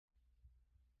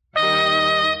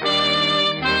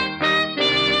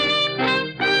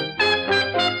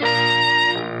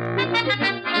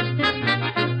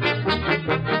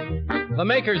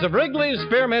makers of Wrigley's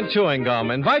Spearmint Chewing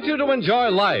Gum invite you to enjoy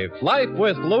Life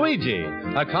with Luigi,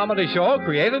 a comedy show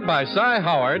created by Cy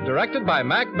Howard, directed by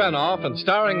Mac Benoff, and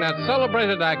starring that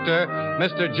celebrated actor,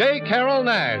 Mr. J. Carroll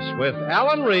Nash, with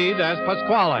Alan Reed as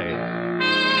Pasquale.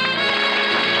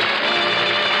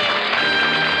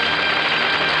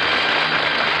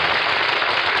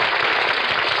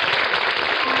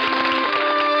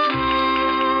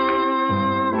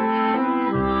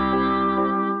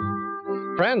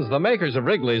 Friends, the makers of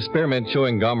Wrigley's Spearmint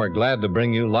Chewing Gum are glad to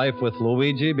bring you Life with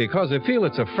Luigi because they feel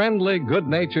it's a friendly,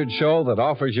 good-natured show that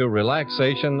offers you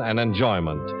relaxation and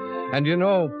enjoyment. And you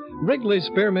know, Wrigley's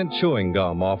Spearmint Chewing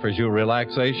Gum offers you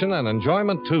relaxation and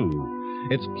enjoyment, too.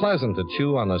 It's pleasant to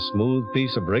chew on a smooth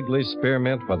piece of Wrigley's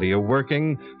Spearmint, whether you're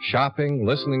working, shopping,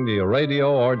 listening to your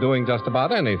radio, or doing just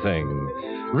about anything.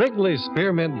 Wrigley's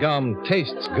Spearmint Gum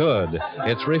tastes good,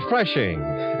 it's refreshing,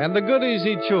 and the good,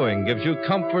 easy chewing gives you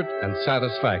comfort and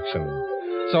satisfaction.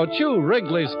 So chew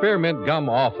Wrigley's Spearmint Gum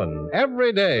often,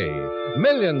 every day.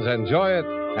 Millions enjoy it,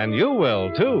 and you will,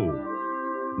 too.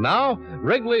 Now,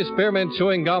 Wrigley's Spearmint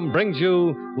Chewing Gum brings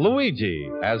you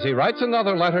Luigi as he writes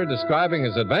another letter describing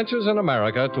his adventures in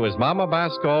America to his Mama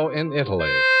Basco in Italy.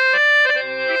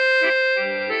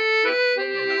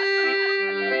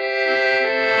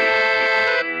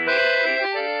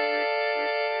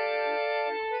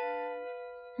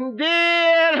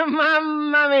 Dear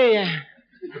Mamma Mia,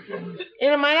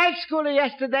 in my night school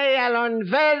yesterday, I learned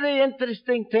very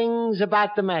interesting things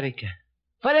about America.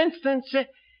 For instance,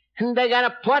 they got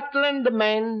a Portland,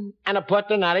 Maine, and a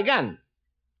Portland, Oregon.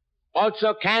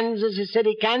 Also Kansas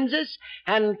City, Kansas,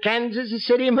 and Kansas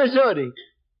City, Missouri.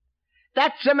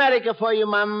 That's America for you,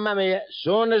 Mamma Mia.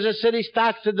 Soon as a city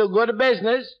starts to do good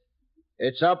business,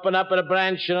 it's open up a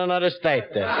branch in another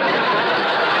state there.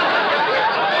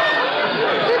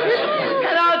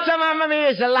 And also, Mamma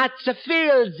Mia, there's lots of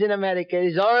fields in America.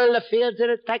 There's oil fields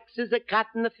in Texas, the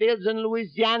cotton fields in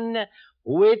Louisiana,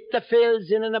 wheat fields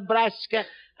in Nebraska,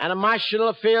 and a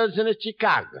marshmallow fields in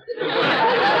Chicago.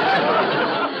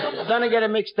 Don't get it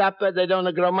mixed up. They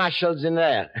don't grow marshmallows in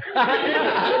there.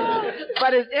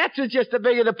 But that's just a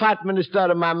bigger department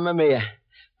store, Mamma Mia.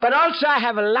 But also I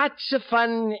have lots of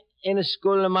fun in a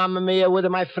school, Mamma Mia, with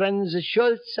my friends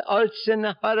Schultz,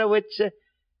 Olsen, Horowitz,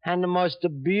 and the most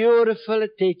beautiful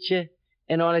teacher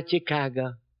in all of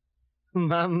Chicago.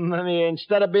 Mamma Mia,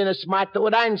 instead of being a smart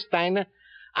with Einstein,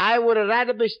 I would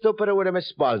rather be stupider with Miss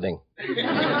Spaulding.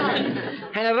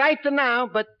 And right now,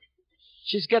 but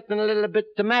she's getting a little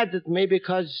bit mad at me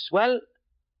because, well,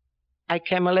 I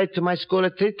came late to my school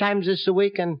 3 times this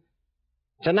week, and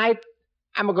tonight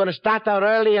I'm going to start out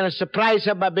early and surprise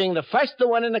her by being the first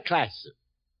one in the class.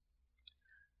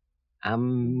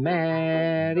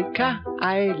 America,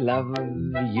 I love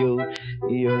you.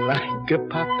 You're like a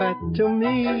papa to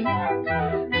me.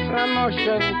 From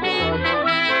ocean to ocean.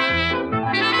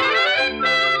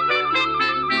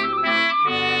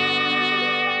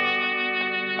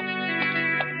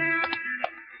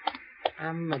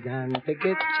 I'm going to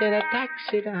get you a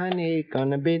taxi, honey.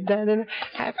 Gonna be dead in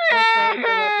half.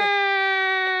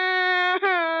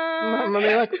 Mamma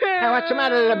mia, what's the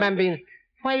matter, little bambino?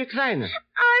 Why are you crying? I'm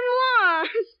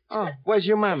lost. Oh, where's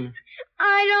your mom?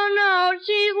 I don't know.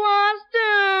 She's lost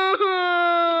too.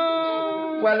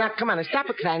 Well, now, come on. Stop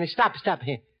crying. Stop.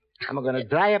 Here. I'm going to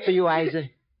dry up your eyes.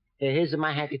 Here's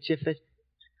my handkerchief.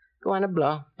 Go on and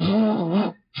blow.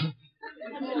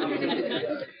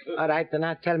 All right, then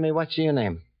now tell me, what's your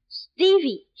name?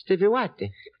 Stevie. Stevie what?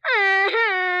 Where's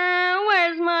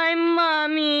my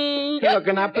mommy? Look,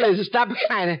 now, please, stop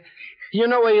crying. You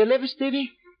know where you live,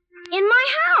 Stevie? In my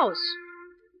house.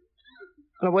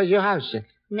 Well, where's your house?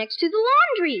 Next to the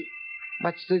laundry.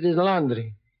 What street is the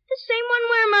laundry? The same one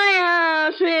where my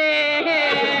house is.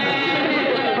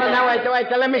 Oh, now, wait.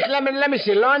 Let me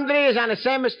see. Laundry is on the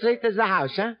same street as the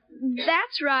house, huh?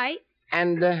 That's right.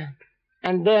 And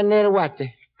they're near what?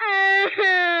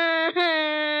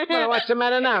 Well, what's the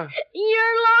matter now?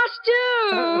 You're lost,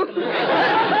 too.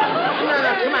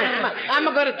 No, come on. I'm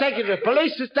going to take you to the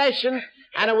police station,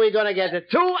 and we're going to get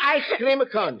 2 ice cream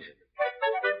cones.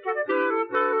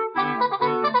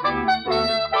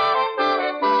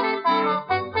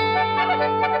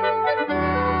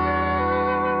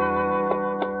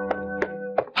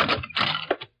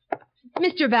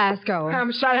 Mr. Basco.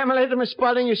 I'm sorry, I'm late, Miss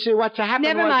Spaulding. You see, what's happened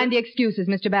Never mind the excuses,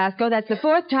 Mr. Basco. That's the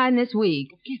 4th time this week.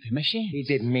 Give him a chance. He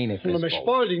didn't mean it, Miss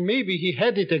Spaulding, maybe he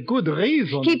had it a good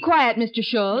reason. Keep quiet, Mr.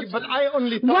 Schultz. But I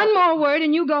only thought... One more word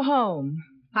and you go home.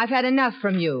 I've had enough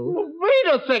from you. Oh, wait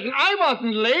a second. I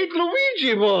wasn't late.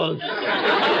 Luigi was.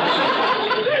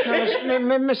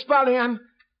 Miss Spaulding,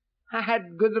 I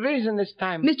had good reason this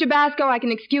time. Mr. Basco, I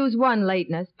can excuse one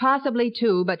lateness, possibly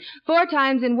two, but 4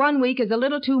 times in 1 week is a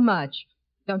little too much.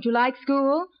 Don't you like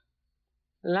school?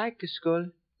 Like school?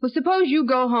 Well, suppose you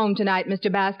go home tonight,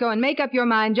 Mr. Basco, and make up your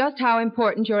mind just how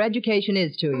important your education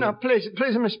is to you. No, please,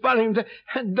 Miss Spaulding,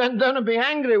 don't be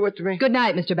angry with me. Good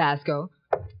night, Mr. Basco.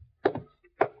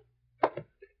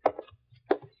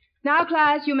 Now,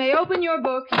 class, you may open your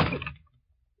books.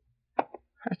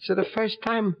 That's the first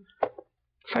time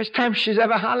she's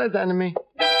ever hollered on me.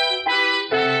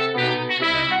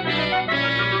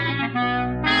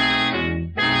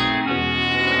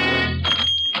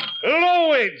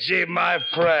 Luigi, my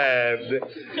friend.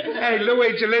 Hey,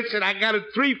 Luigi, listen, I got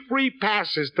 3 free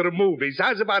passes to the movies.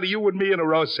 How's about you and me and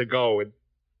Rosa going?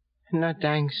 No,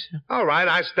 thanks. All right,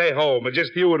 I stay home. It's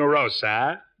just you and Rosa,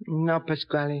 huh? No,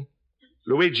 Pasquale.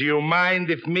 Luigi, you mind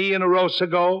if me and Rosa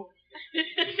go?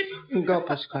 Go,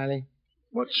 Pasquale.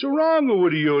 What's wrong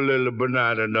with you, little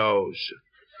banana nose?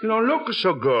 You don't look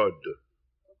so good.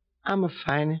 I'm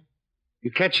fine.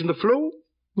 You catching the flu?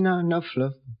 No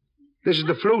flu. This is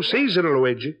the flu season,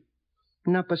 Luigi.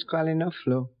 No, Pasquale, no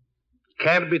flu.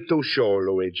 Can't be too sure,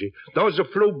 Luigi. Those are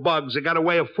flu bugs that got a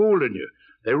way of fooling you.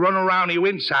 They run around your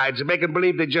insides and making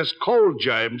believe they're just cold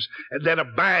germs, and then a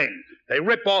bang. They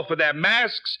rip off of their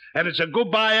masks, and it's a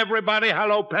goodbye, everybody.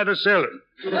 Hello, penicillin.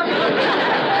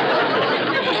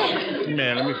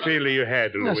 Man, let me feel your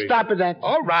head, No, Luigi. stop it, that.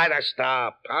 All right, I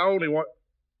stop. I only want...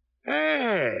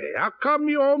 Hey, how come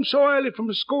you home so early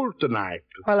from school tonight?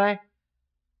 Well,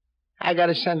 I got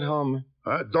to send home.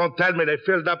 Don't tell me they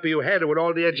filled up your head with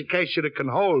all the education it can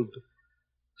hold.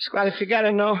 Pasquale, if you got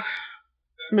to know,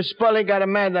 Miss Spaulding got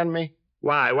mad on me.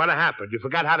 Why? What happened? You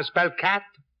forgot how to spell cat?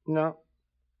 No.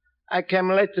 I came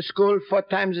late to school 4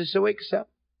 times this week, so.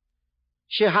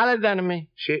 She hollered on me.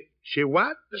 She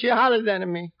what? She hollered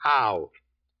on me. How?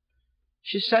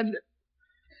 She said,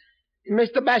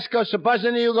 Mr. Basco,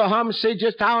 supposing you go home and see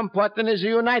just how important is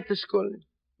you night to school.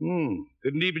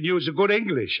 Didn't even use a good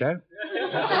English, huh?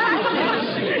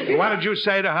 What did you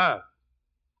say to her?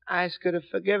 I asked her to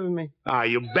forgive me. Ah,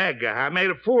 you beggar, huh? Made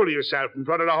a fool of yourself in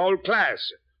front of the whole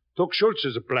class. Took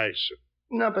Schultz's place.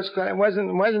 No, Pasquale, it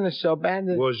wasn't so bad.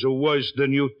 Was worse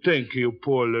than you think, you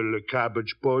poor little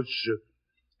cabbage puss.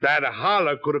 That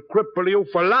holler could have crippled you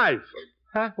for life.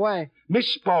 Huh? Why? Miss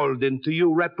Spaulding to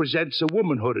you represents a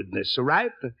womanhoodedness,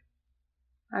 right?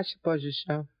 I suppose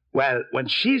so. Well, when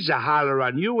she's a holler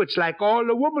on you, it's like all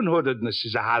the womanhoodedness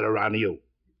is a holler on you.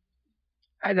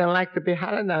 I don't like to be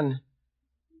hollered on,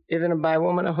 even by a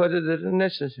woman hooded than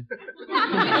this is.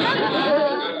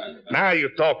 Now you're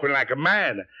talking like a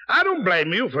man. I don't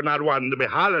blame you for not wanting to be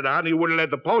hollered on. You wouldn't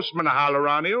let the postman holler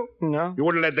on you. No. You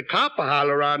wouldn't let the cop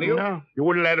holler on you. No. You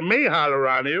wouldn't let me holler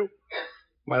on you.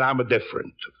 Well, I'm a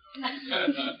different.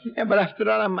 Yeah, but after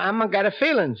all, I'm got a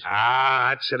feelings.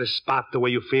 Ah, that's the spot the way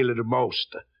you feel it the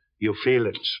most. Your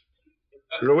feelings.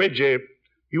 Luigi,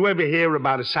 you ever hear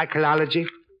about a psychology?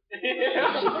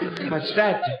 What's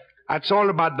that? That's all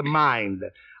about the mind.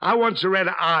 I once read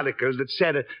an article that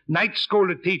said a night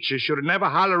school teacher should never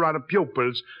holler on the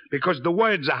pupils because the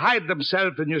words hide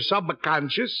themselves in your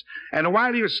subconscious, and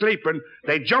while you're sleeping,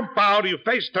 they jump out, your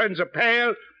face turns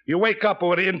pale, you wake up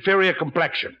with an inferior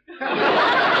complexion.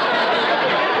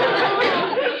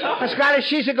 Pasquale,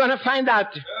 she's going to find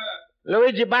out.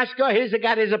 Luigi Basco, he's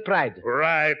got his pride.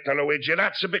 Right, Luigi.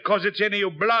 That's because it's in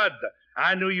your blood.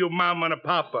 I knew your mama and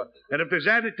papa. And if there's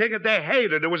anything that they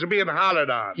hated, it was being hollered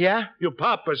on. Yeah? Your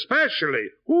papa especially.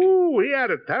 Ooh, he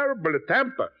had a terrible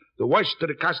temper. The worst of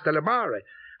the Castellamare.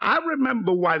 I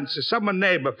remember once some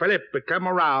neighbor, Filippo, came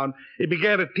around. He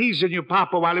began teasing your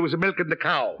papa while he was milking the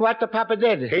cow. What the papa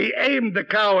did? He aimed the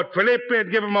cow at Filippo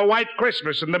and gave him a white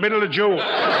Christmas in the middle of June.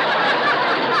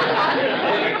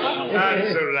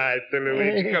 That's all right,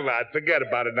 Luigi. Come on, forget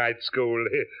about a night school.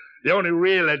 The only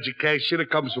real education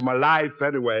that comes from my life,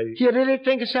 anyway. You really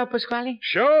think so, Pasquale?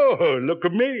 Sure, look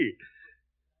at me.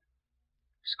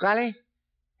 Pasquale?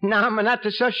 No, I'm not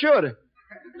so sure.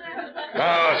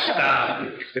 Oh, stop.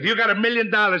 If you got $1 million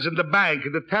in the bank,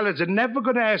 the tellers are never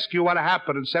going to ask you what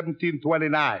happened in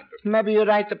 1729. Maybe you're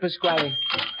right, Pasquale.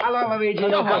 Hello, Luigi.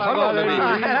 Hello, Luigi.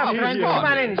 Hello, friend. Come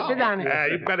on in. Sit down.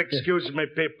 You better excuse me,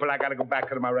 people. I got to go back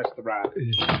into my restaurant.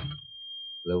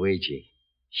 Luigi,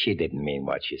 she didn't mean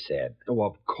what she said. Oh,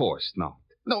 of course not.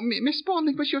 No, Miss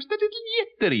Spaulding was just a little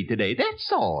jittery today,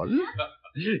 that's all.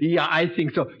 Yeah, I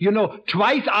think so. You know,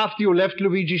 twice after you left,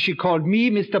 Luigi, she called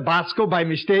me Mr. Basco by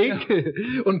mistake.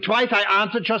 And twice I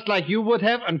answered just like you would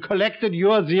have and collected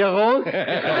your zeros.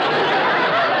 That's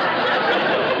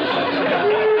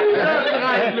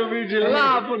right, Luigi.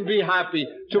 Laugh laugh and be happy.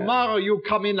 Tomorrow you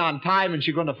come in on time and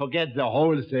she's going to forget the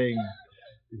whole thing.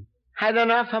 I don't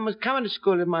know if I'm coming to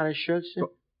school tomorrow, Schultz.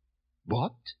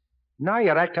 What? Now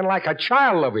you're acting like a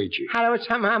child, Luigi.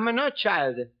 I'm no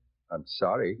child. I'm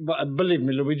sorry. But believe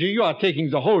me, Luigi, you are taking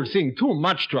the whole thing too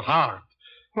much to heart.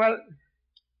 Well,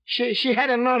 she had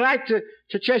no right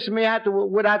to chase me out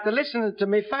without listening to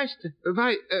me first.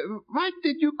 Why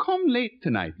did you come late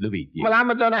tonight, Luigi? Well, I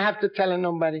don't have to tell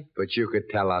nobody. But you could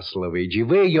tell us, Luigi.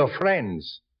 We're your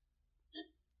friends.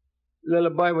 Little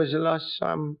boy was lost,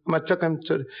 so I took him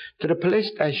to the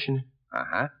police station.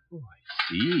 Uh-huh. Oh, I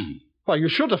see. Well, you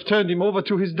should have turned him over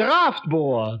to his draft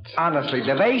board. Honestly,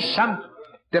 the way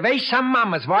some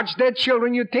mamas watch their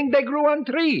children, you'd think they grew on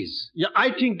trees. Yeah,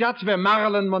 I think that's where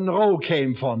Marilyn Monroe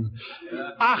came from.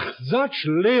 Ach, such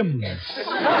limbs.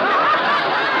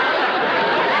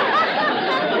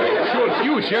 Schultz,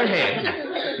 use your head.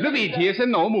 Luigi is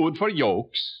in no mood for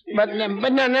jokes. But no,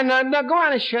 go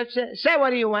on, Schultz. Say what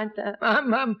do you want.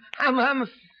 I'm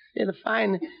feeling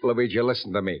fine. Luigi,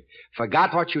 listen to me.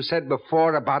 Forgot what you said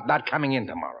before about not coming in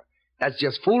tomorrow. That's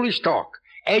just foolish talk.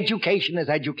 Education is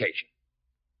education.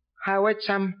 How it's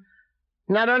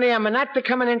not only am I not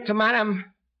coming in tomorrow,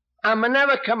 I'm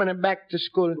never coming back to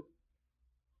school.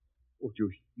 Oh,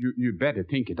 you better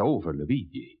think it over,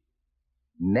 Luigi.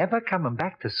 Never coming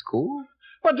back to school?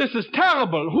 But this is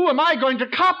terrible. Who am I going to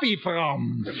copy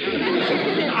from?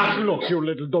 Ah, look, you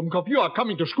little dummkopf. You are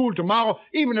coming to school tomorrow,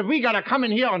 even if we got to come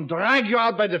in here and drag you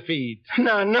out by the feet.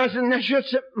 No,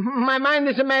 Schultz. My mind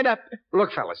is made up.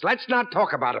 Look, fellas, let's not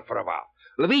talk about it for a while.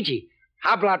 Luigi,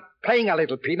 how about playing a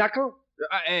little pinochle?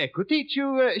 Could teach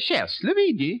you chess,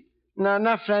 Luigi.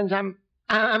 No, friends. I'm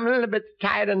a little bit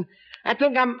tired, and I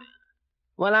think I'm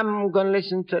going to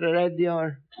listen to the radio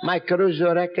or my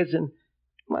Caruso records, and,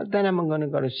 well, then I'm going to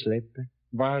go to sleep.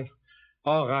 Well,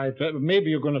 all right.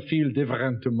 Maybe you're going to feel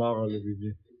different tomorrow,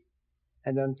 Luigi.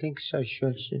 I don't think so,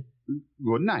 Schultz.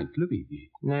 Good night, Luigi.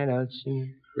 Night,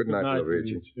 Elsie. Good night,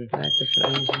 Luigi. Night,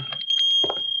 friends.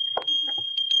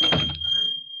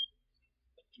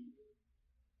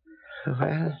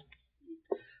 Well,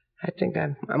 I think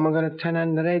I'm going to turn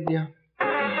on the radio.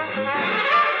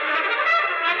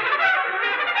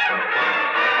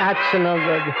 That's no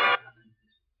good.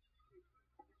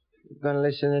 I'm going to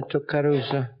listen to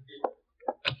Caruso.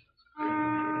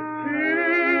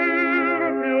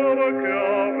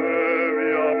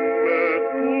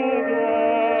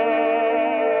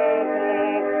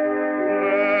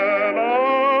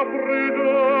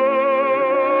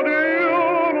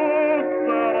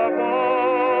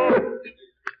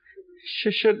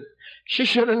 She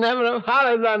should have never have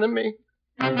hollered on me.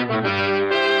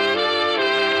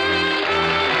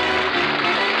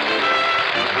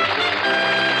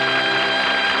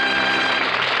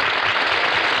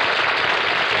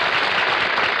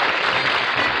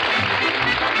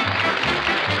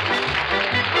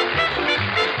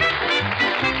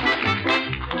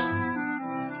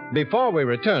 Before we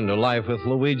return to Life with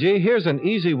Luigi, here's an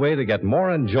easy way to get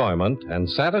more enjoyment and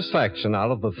satisfaction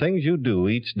out of the things you do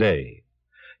each day.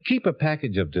 Keep a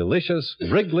package of delicious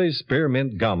Wrigley's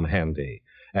Spearmint Gum handy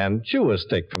and chew a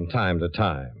stick from time to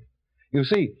time. You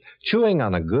see, chewing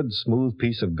on a good, smooth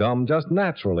piece of gum just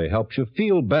naturally helps you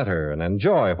feel better and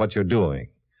enjoy what you're doing.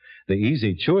 The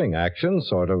easy chewing action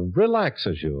sort of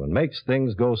relaxes you and makes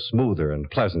things go smoother and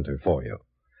pleasanter for you.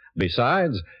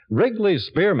 Besides, Wrigley's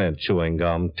Spearmint Chewing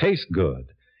Gum tastes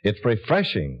good. It's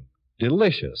refreshing,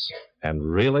 delicious, and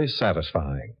really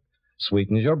satisfying.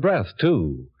 Sweetens your breath,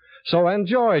 too. So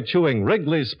enjoy chewing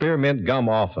Wrigley's Spearmint Gum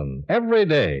often, every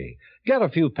day. Get a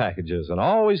few packages and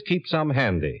always keep some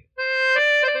handy.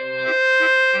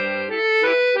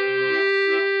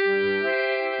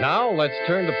 Now let's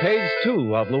turn to page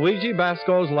 2 of Luigi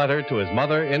Basco's letter to his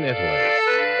mother in Italy.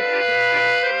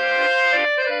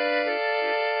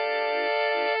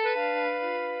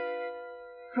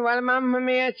 Well, Mamma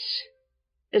Mia,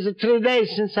 it's 3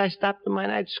 days since I stopped at my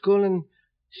night school, and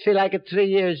it feels like 3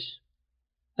 years.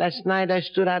 Last night I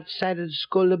stood outside of the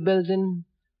school building,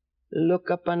 look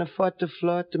up on the 4th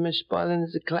floor to Miss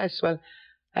Spauling's class. Well,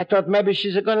 I thought maybe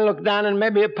she's going to look down and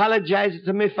maybe apologize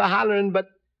to me for hollering, but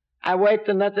I wait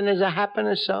and nothing is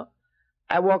happening, so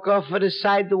I walk off to the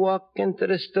sidewalk into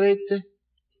the street.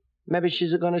 Maybe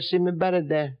she's going to see me better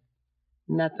there.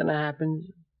 Nothing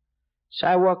happens. So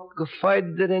I walk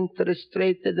further into the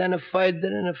street, then further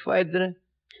and further.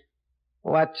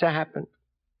 What's happened?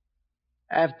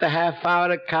 After half hour,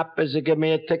 the coppers give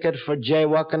me a ticket for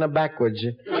jaywalking backwards.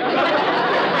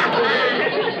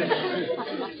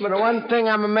 But one thing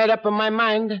I'm made up in my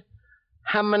mind,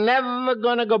 I'm never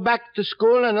going to go back to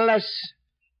school unless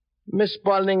Miss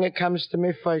Spaulding comes to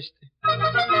me first.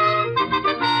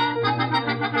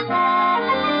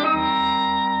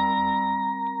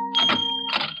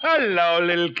 Hello,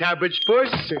 little cabbage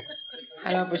puss.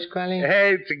 Hello, Pasquale.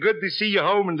 Hey, it's good to see you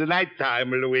home in the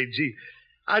nighttime, Luigi.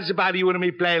 How's about you and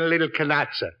me playing a little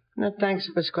canazza? No, thanks,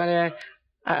 Pasquale.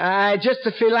 I just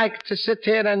feel like to sit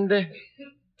here and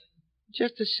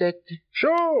just to sit.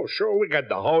 Sure. We got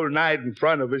the whole night in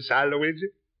front of us, huh, Luigi?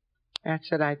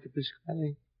 That's right,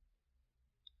 Pasquale.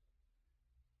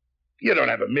 You don't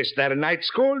ever miss that at night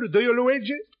school, do you,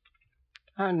 Luigi?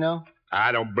 Oh, no.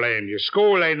 I don't blame you.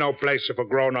 School ain't no place for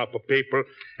grown-up people.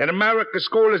 In America,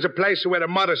 school is a place where the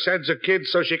mother sends her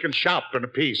kids so she can shop in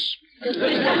peace.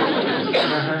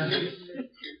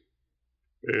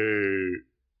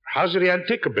 How's the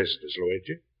antique business,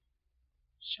 Luigi?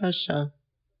 So.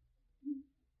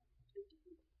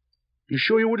 You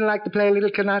sure you wouldn't like to play a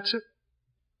little canazza?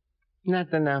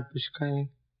 Not now, Pasquale.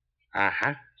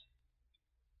 Uh-huh.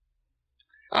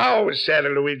 I always said,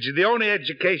 Luigi, the only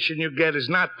education you get is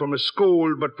not from a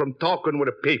school, but from talking with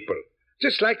the people.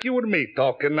 Just like you and me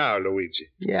talking now, Luigi.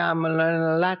 Yeah, I'm learning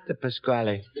a lot,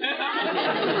 Pasquale.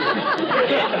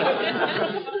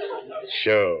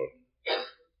 Sure.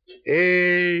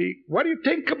 What do you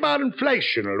think about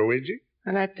inflation, Luigi?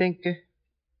 And I think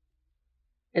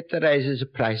it raises the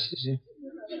prices.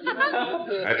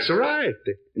 That's right.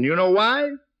 And you know why?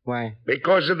 Why?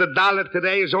 Because of the dollar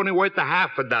today is only worth a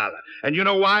half a dollar. And you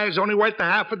know why it's only worth a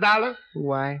half a dollar?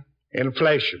 Why?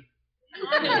 Inflation.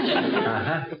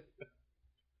 Uh-huh.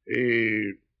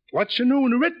 What's your new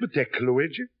in arithmetic,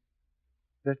 Luigi?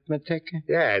 Arithmetic?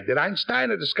 Yeah, did Einstein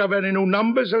discover any new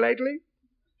numbers lately?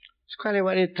 Pasquale,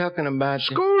 what are you talking about?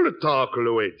 School talk,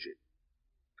 Luigi.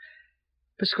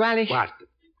 Pasquale? What?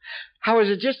 I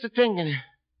was just thinking.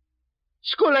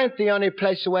 School ain't the only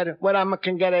place where I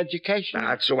can get education.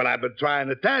 That's what I've been trying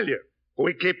to tell you.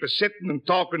 We keep sitting and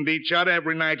talking to each other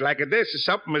every night like this.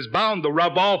 Something is bound to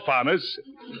rub off on us.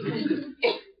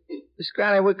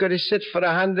 Pasquale, we could sit for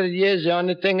 100 years. The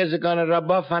only thing is going to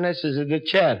rub off on us is the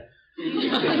chair.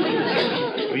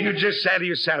 Well, you just said to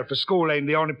yourself, a school ain't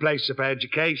the only place for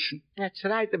education. That's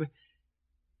right.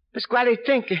 Pasquale,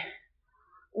 think.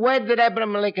 Where did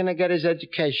Abraham Lincoln get his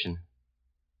education?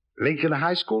 Lincoln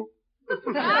High School?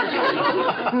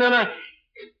 No.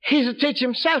 He's a teacher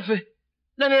himself.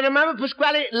 Don't you remember,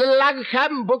 Pasquale? Little log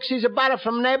cabin books he's borrowed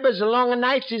from neighbors along the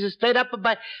nights. He's stayed up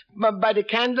by the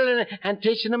candle and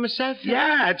teaching them himself.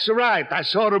 Yeah, that's right. I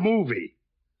saw the movie.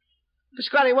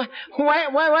 Pasquale,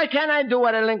 why can't I do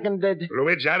what Lincoln did?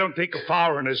 Luigi, I don't think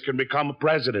foreigners can become a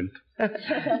president. But,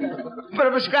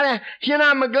 Pasquale,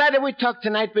 I'm glad that we talked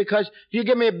tonight because you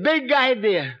give me a big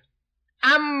idea.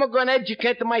 I'm going to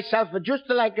educate myself just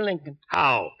like Lincoln.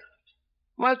 How?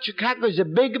 Well, Chicago's a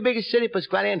big city,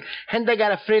 Pasquale, and they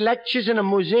got free lectures and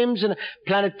museums and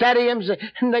planetariums,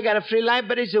 and they got free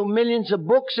libraries with millions of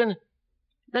books. And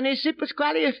then you see,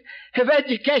 Pasquale, if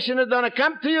education don't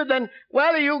come to you, then,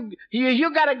 well,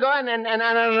 you got to go and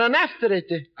run after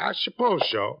it. I suppose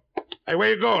so. Hey,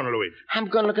 where you going, Luigi? I'm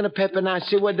going to look in the paper now and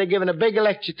see where they're giving a big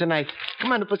lecture tonight.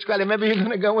 Come on, Pasquale, maybe you're going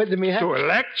to go with me, huh? To a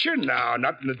lecture? No,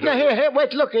 nothing to do. No, here,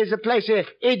 wait, look, there's a place here,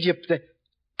 Egypt.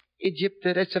 Egypt,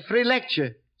 it's a free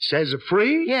lecture. Says it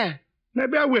free? Yeah.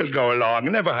 Maybe I will go along.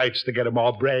 It never hurts to get them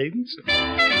more brains.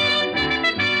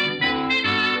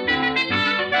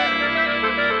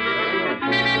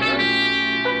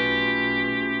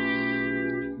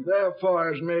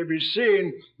 Therefore, as may be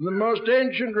seen, the most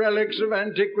ancient relics of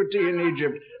antiquity in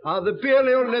Egypt are the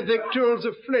Paleolithic tools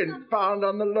of flint found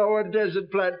on the lower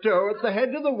desert plateau at the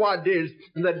head of the wadis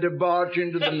that debouch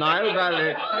into the Nile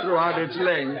Valley throughout its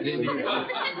length.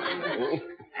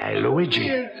 Hey,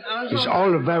 Luigi, he's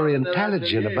all very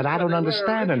intelligent, but I don't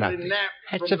understand nothing.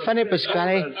 It's so funny,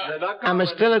 Pasquale. I'm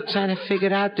still trying to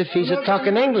figure out if he's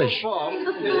talking English.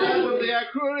 The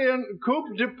Aquarian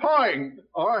coup de poing,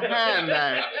 or hand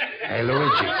act. Hey,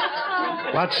 Luigi,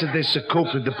 what's this coup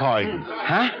de poing?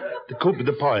 Huh? The coup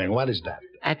de poing, what is that?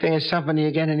 I think it's something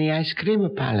you get in the ice cream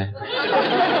parlor.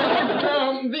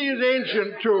 These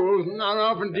ancient tools are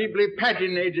often deeply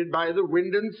patinated by the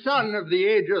wind and sun of the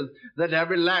ages that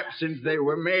have elapsed since they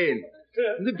were made.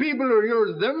 The people who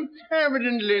used them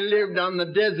evidently lived on the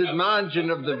desert margin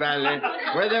of the valley,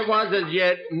 where there was as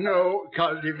yet no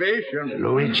cultivation.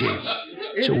 Luigi,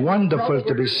 it's wonderful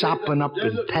to be sopping up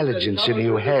intelligence in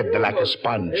your head like a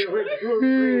sponge. It's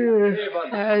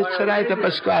right,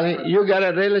 Pasquale. You got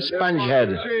a real sponge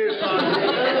head.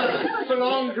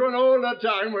 belong to an older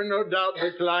time when no doubt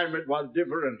the climate was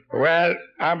different. Well,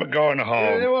 I'm going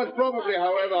home. There was probably,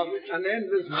 however, an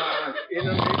endless march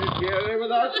inundated here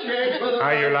without shade for the...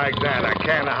 How you like that? I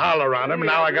can't holler on him.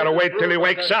 Now I gotta wait till he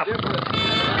wakes up.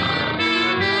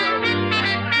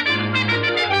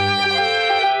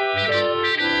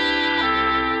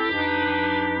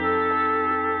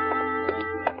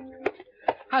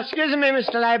 Excuse me,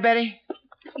 Mr. Library.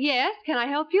 Yes, can I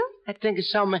help you? I think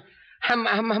it's so.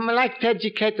 I'm like to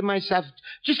educate myself,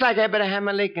 just like Abraham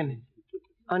Lincoln.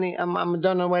 Only I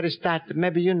don't know where to start, but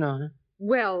maybe you know. Huh?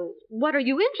 Well, what are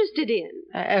you interested in?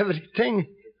 Everything.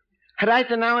 Right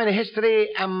now in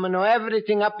history, I know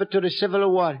everything up to the Civil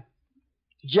War.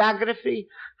 Geography,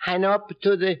 I know up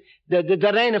to the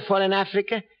rainfall in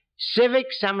Africa.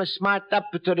 Civics, I'm smart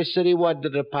up to the city water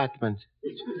department.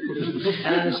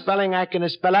 And in spelling, I can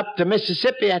spell up to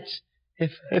Mississippi. That's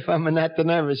if I'm not too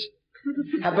nervous.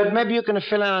 But maybe you can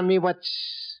fill in on me what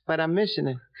I'm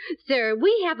missing. Sir,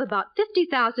 we have about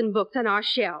 50,000 books on our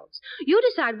shelves. You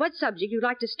decide what subject you'd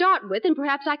like to start with, and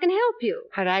perhaps I can help you.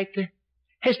 All right.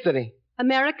 History.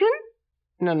 American?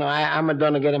 No, I'm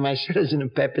going to get my citizen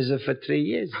papers for 3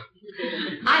 years.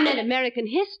 I meant American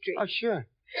history. Oh, sure.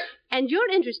 And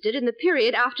you're interested in the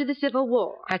period after the Civil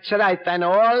War. That's right. I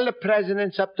know all the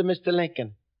presidents up to Mr.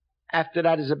 Lincoln. After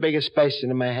that is a bigger space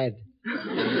in my head.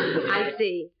 I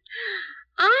see.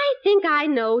 I think I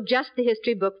know just the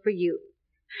history book for you.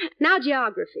 Now,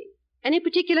 geography. Any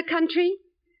particular country?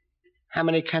 How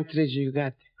many countries you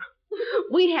got?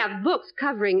 We have books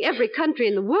covering every country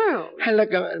in the world. Hey,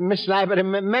 look, Miss Library,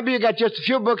 maybe you got just a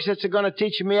few books that's going to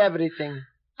teach me everything.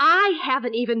 I have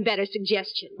an even better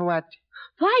suggestion. What?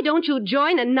 Why don't you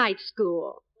join a night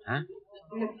school? Huh?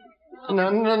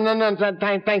 No,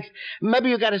 thanks. Maybe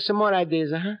you got some more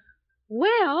ideas, huh?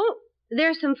 Well,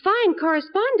 there's some fine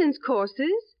correspondence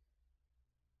courses.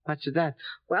 What's that?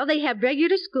 Well, they have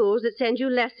regular schools that send you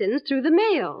lessons through the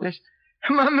mail.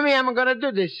 Mamma mia, I'm going to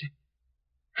do this.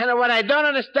 And what I don't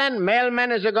understand,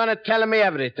 mailmen is going to tell me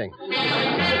everything.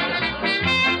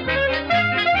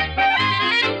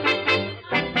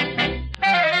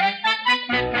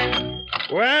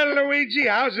 Well, Luigi,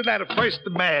 how's it that first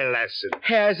mail lesson?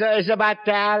 It's about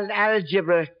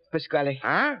algebra, Pasquale.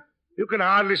 Huh? You can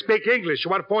hardly speak English.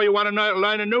 What for you want to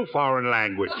learn a new foreign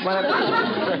language? Well,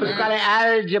 Pasquale,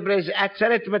 algebra is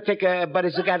arithmetic, but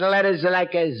it's got letters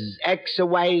like X,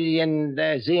 Y, and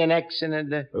Z and X.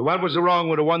 And What was wrong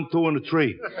with a 1, 2, and a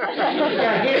 3?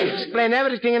 Yeah, he explained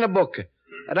everything in the book.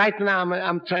 Right now,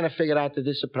 I'm trying to figure out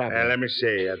this problem. Let me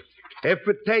see. If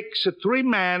it takes a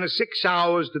 3-man 6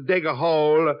 hours to dig a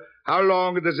hole, how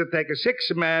long does it take a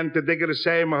 6-man to dig the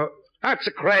same hole? That's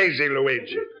crazy,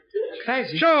 Luigi.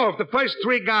 Crazy? Sure, if the first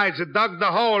 3 guys had dug the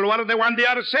hole, what do they want the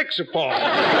other 6 for?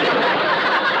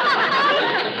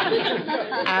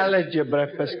 Algebra,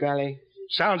 Pasquale.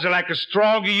 Sounds like a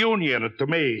strong union to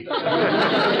me.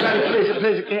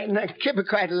 Please, keep it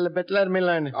quiet a little bit. Let me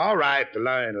learn. All right,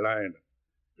 learn.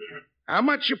 How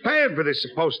much you paying for this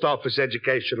post office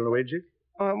education, Luigi?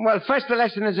 Well, first the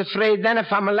lesson is free. Then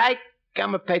if I'm like,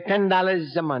 I'm going to pay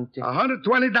 $10 a month.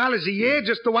 $120 a year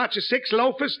just to watch 6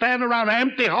 loafers stand around an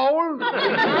empty hole?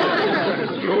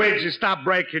 Luigi, stop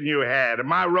breaking your head.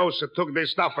 My Rosa took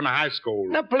this stuff in high school.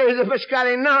 No, please,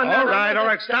 Pasquale, no. All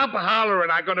right. Stop hollering.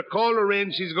 I'm going to call her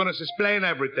in. She's going to explain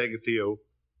everything to you.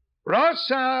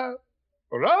 Rosa!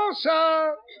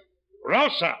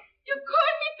 You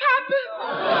called me, Papa.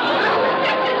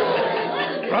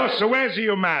 Rosa, where's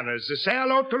your manners? Say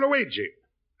hello to Luigi.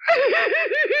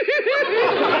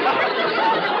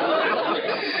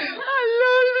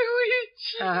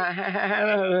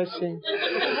 Hello, Luigi.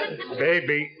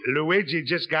 Baby, Luigi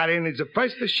just got in. It's the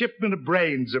first shipment of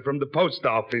brains from the post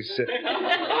office.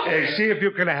 See if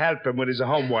you can help him with his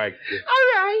homework. All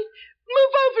right.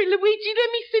 Move over, Luigi.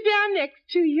 Let me sit down next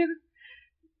to you.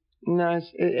 No,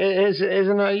 it's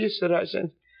no use, Rosa.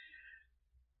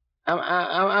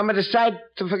 I'm going to decide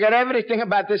to forget everything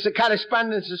about this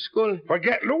correspondence at school.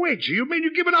 Forget Luigi? You mean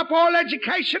you're giving up all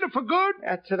education for good?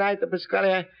 That's right,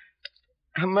 Pasquale.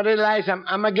 I'm going to realize I'm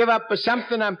going to give up for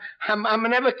something I'm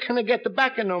never going to get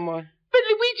back no more. But,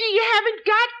 Luigi, you haven't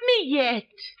got me yet.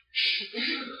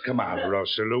 Come on,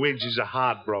 Rosa. Luigi's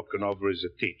heartbroken over his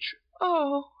teacher.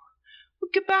 Oh. Well,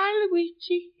 goodbye,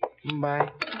 Luigi. Bye.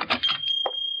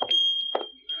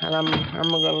 And I'm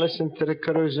going to listen to the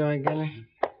Caruso again.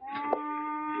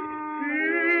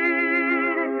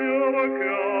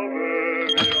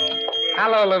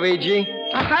 Hello, Luigi.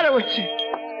 Hello, it's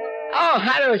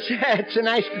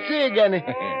nice to see you again.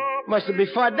 Must have been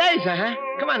 4 days, huh?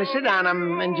 Come on, sit down.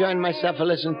 I'm enjoying myself a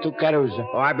listen to Caruso.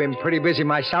 Oh, I've been pretty busy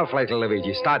myself lately,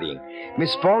 Luigi, studying.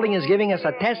 Miss Spaulding is giving us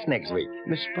a test next week.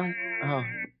 Miss Spaulding? Oh.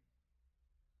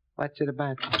 What's it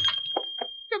about?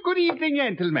 Good evening,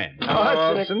 gentlemen.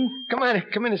 Orson. Come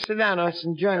in and sit down,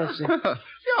 Orson. Join us.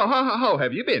 How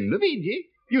have you been, Luigi?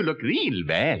 You look real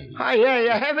well. Oh,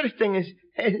 yeah. Everything is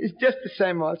just the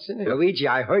same, Orson. Luigi,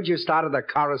 I heard you started a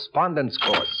correspondence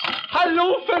course.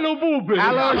 Hello, fellow boobies.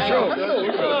 Hello, Joe.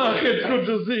 Ah, it's good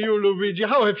to see you, Luigi.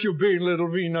 How have you been, little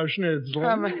Wiener Schnitzel?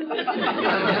 I'm a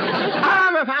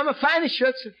fine,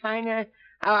 Schultz. Fine.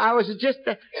 I was just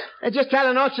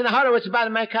telling Orson how it was about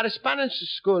my correspondence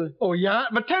school. Oh, yeah?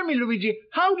 But tell me, Luigi,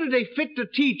 how do they fit the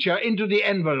teacher into the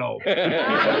envelope?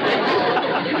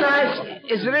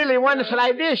 It's really a wonderful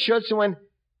idea, Schultz. When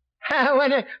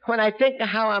I think of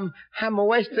how I'm a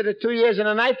wasted of 2 years and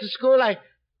a night to school, I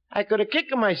could have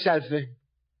kicked myself.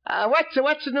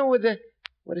 What's new with the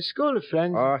school,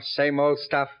 friend? Oh, same old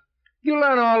stuff. You'll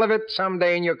learn all of it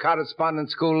someday in your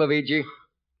correspondence school, Luigi.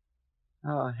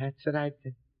 Oh, that's right.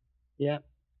 Yeah.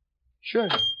 Sure.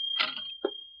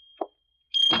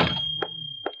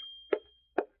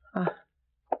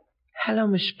 Hello,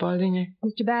 Miss Spaulding.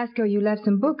 Mr. Basco, you left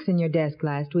some books in your desk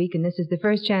last week, and this is the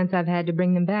first chance I've had to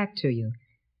bring them back to you.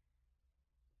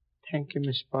 Thank you,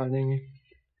 Miss Spaulding.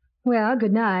 Well,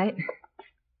 good night.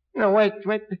 No, wait.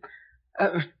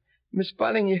 Miss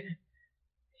Spaulding,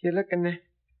 you're looking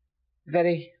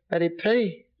very, very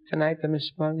pretty tonight, Miss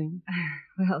Spaulding.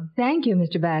 Well, thank you,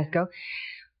 Mr. Basco.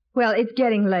 Well, it's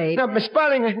getting late. No, Miss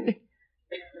Spaulding,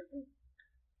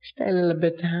 stay a little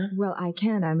bit, huh? Well, I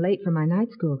can't. I'm late for my night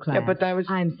school class. Yeah, but I was...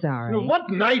 I'm sorry. No, what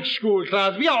night school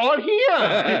class? We are all here.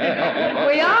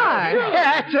 We are. Yeah,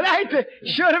 that's right.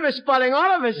 Sure, Miss Spaulding,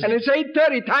 all of us. And it's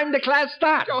 8:30. Time the class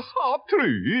starts. Oh,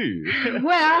 true.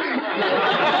 Well...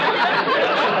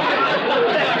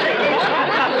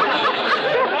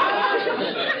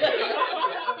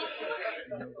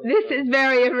 This is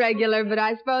very irregular, but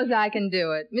I suppose I can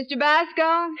do it. Mr.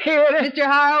 Basco? Here. Mr.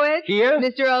 Horowitz? Here.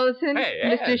 Mr. Olson? Hey,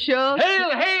 Mr. Schultz?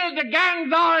 Hail, the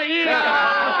gang's all here.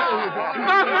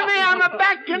 Mamma mia, I'm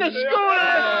back in the school.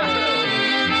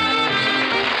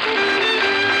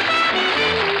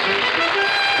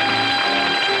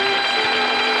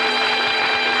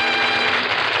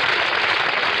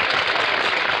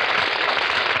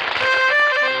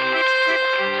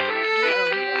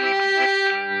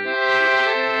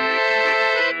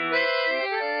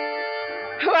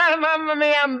 Well, Mamma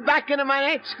mia, I'm back into my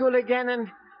night school again, and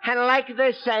like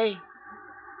they say,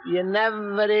 you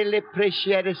never really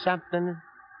appreciate something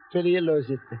till you lose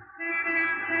it.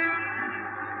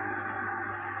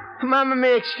 Mamma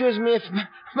mia, excuse me if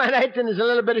my writing is a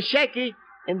little bit shaky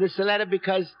in this letter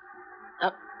because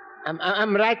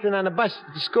I'm writing on a bus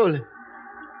to school.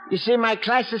 You see, my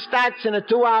class starts in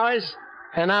 2 hours,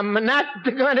 and I'm not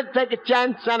going to take a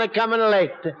chance on coming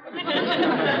late.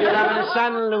 You're having a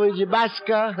son, Luigi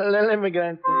Basco, a little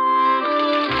immigrant.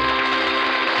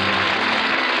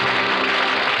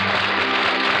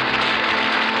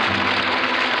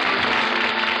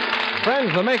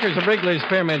 Friends, the makers of Wrigley's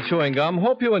Spearmint Chewing Gum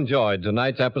hope you enjoyed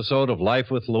tonight's episode of Life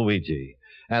with Luigi.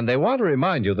 And they want to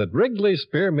remind you that Wrigley's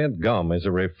Spearmint Gum is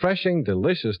a refreshing,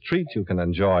 delicious treat you can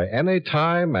enjoy any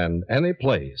time and any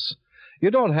place. You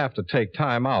don't have to take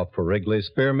time out for Wrigley's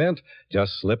Spearmint.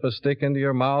 Just slip a stick into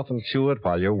your mouth and chew it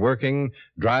while you're working,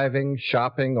 driving,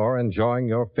 shopping, or enjoying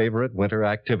your favorite winter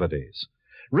activities.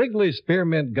 Wrigley's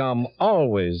Spearmint Gum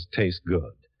always tastes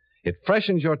good. It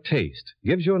freshens your taste,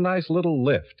 gives you a nice little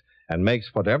lift, and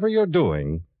makes whatever you're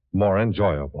doing more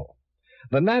enjoyable.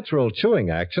 The natural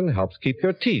chewing action helps keep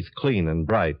your teeth clean and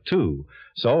bright, too,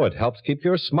 so it helps keep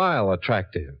your smile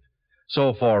attractive.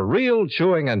 So for real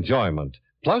chewing enjoyment,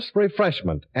 plus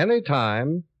refreshment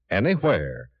anytime,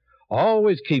 anywhere,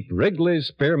 always keep Wrigley's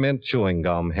Spearmint Chewing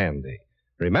Gum handy.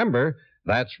 Remember,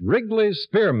 that's Wrigley's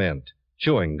Spearmint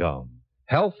Chewing Gum.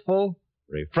 Healthful,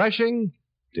 refreshing,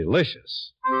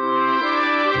 delicious.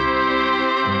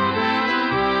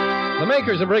 The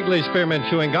makers of Wrigley's Spearmint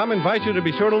Chewing Gum invite you to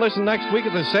be sure to listen next week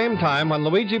at the same time when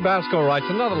Luigi Basco writes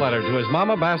another letter to his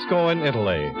Mama Basco in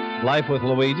Italy. Life with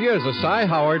Luigi is a Cy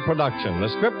Howard production. The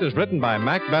script is written by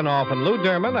Mac Benoff and Lou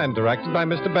Derman and directed by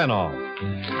Mr. Benoff.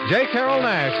 J. Carroll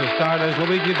Nash is starred as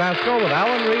Luigi Basco with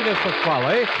Alan Reed as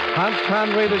Pasquale, Hans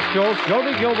Conrad as Schultz,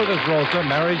 Jody Gilbert as Rosa,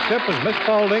 Mary Shipp as Miss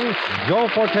Spaulding, Joe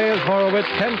Forte as Horowitz,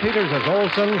 Ken Peters as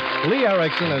Olson, Lee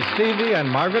Erickson as Stevie, and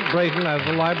Margaret Brayton as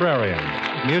the librarian.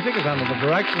 Music is under the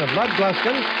direction of Bud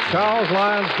Gluskin. Charles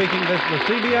Lyon speaking. This is the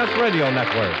CBS Radio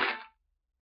Network.